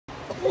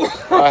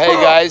Hey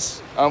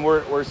guys,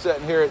 we're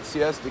sitting here at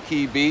Siesta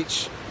Key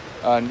Beach.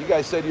 And you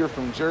guys said you're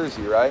from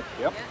Jersey, right?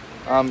 Yep.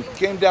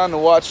 Came down to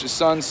watch the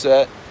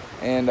sunset,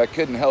 and I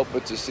couldn't help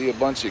but to see a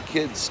bunch of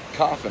kids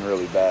coughing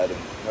really bad, and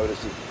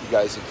noticed that you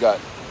guys have got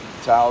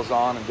towels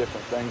on and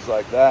different things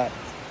like that.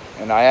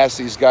 And I asked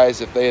these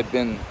guys if they had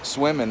been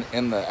swimming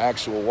in the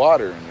actual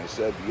water, and they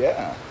said,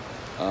 yeah.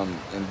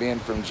 And being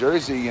from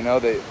Jersey, you know,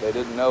 they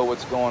didn't know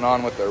what's going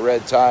on with the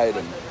red tide,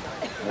 and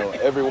you know,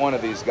 every one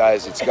of these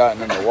guys that's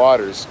gotten in the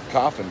water is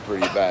coughing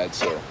pretty bad.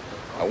 So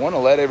I want to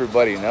let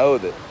everybody know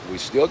that we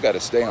still got to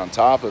stay on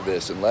top of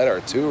this and let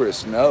our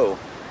tourists know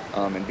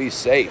and be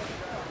safe.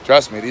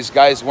 Trust me, these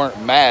guys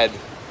weren't mad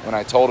when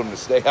I told them to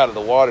stay out of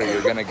the water.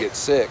 You're going to get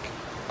sick.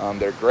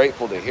 They're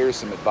grateful to hear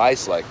some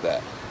advice like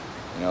that.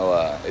 You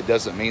know, it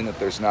doesn't mean that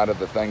there's not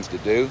other things to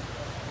do.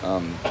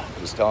 I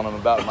was telling them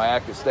about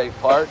Myakka State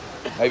Park.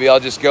 Maybe I'll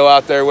just go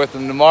out there with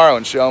them tomorrow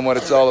and show them what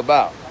it's all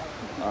about.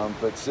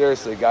 But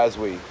seriously, guys,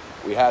 we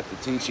have to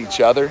teach each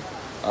other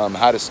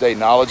how to stay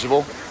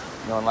knowledgeable.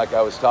 You know, and like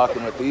I was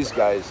talking with these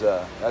guys,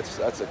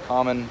 that's a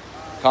common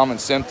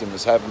symptom,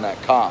 is having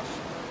that cough.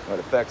 It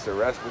affects their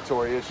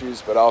respiratory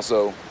issues, but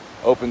also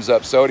opens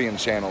up sodium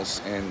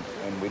channels, and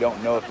we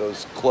don't know if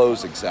those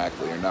close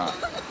exactly or not.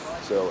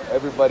 So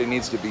everybody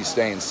needs to be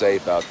staying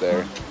safe out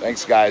there.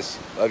 Thanks, guys.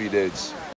 Love you, dudes.